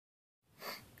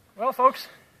Well, folks,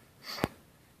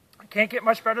 I can't get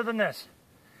much better than this.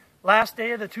 Last day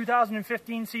of the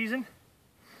 2015 season,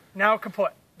 now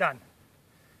kaput, done.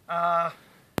 I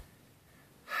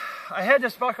had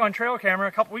this buck on trail camera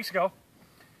a couple weeks ago,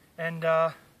 and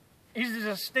he's a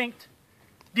distinct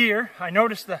deer. I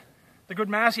noticed the good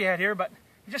mass he had here, but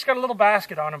he just got a little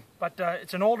basket on him. But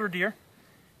it's an older deer,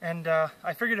 and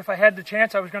I figured if I had the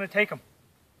chance, I was going to take him.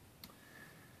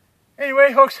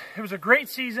 Anyway, folks, it was a great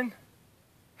season.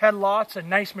 Had lots of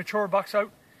nice mature bucks out,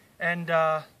 and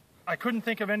I couldn't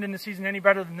think of ending the season any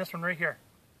better than this one right here.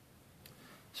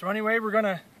 So anyway, we're going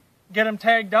to get him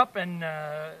tagged up and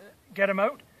get him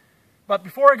out. But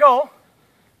before I go,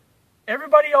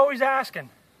 everybody always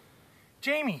asking,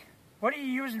 Jamie, what are you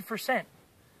using for scent?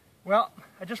 Well,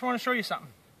 I just want to show you something.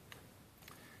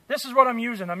 This is what I'm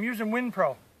using. I'm using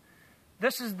Windpro.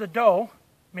 This is the doe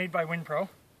made by Windpro.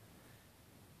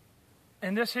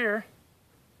 And this here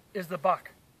is the buck,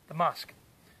 the musk.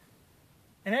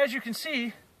 And as you can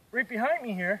see, right behind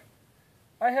me here,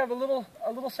 I have a little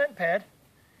scent pad,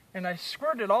 and I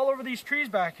squirted it all over these trees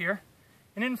back here.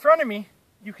 And in front of me,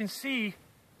 you can see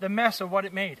the mess of what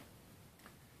it made.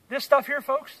 This stuff here,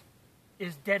 folks,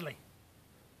 is deadly.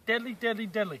 Deadly, deadly,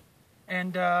 deadly.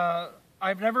 And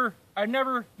I've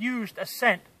never used a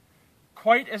scent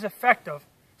quite as effective,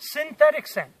 synthetic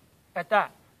scent at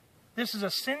that. This is a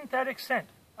synthetic scent.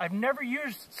 I've never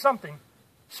used something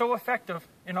so effective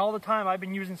in all the time I've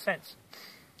been using scents.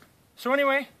 So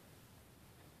anyway,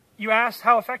 you asked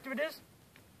how effective it is?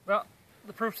 Well,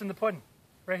 the proof's in the pudding,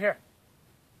 right here.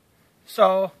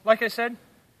 So, like I said,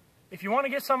 if you want to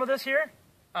get some of this here,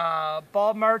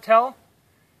 Bob Martell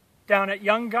down at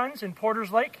Young Guns in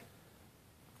Porter's Lake,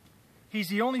 he's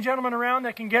the only gentleman around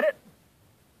that can get it.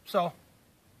 So,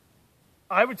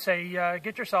 I would say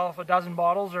get yourself a dozen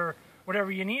bottles or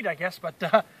whatever you need, I guess.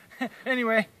 But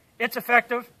anyway, it's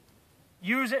effective.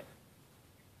 Use it.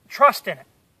 Trust in it.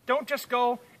 Don't just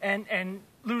go and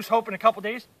lose hope in a couple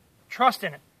days. Trust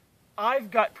in it.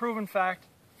 I've got proven fact,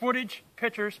 footage,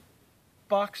 pictures,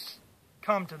 bucks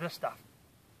come to this stuff.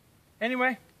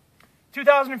 Anyway,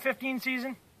 2015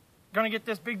 season, gonna get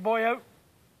this big boy out.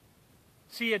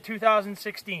 See you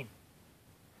 2016.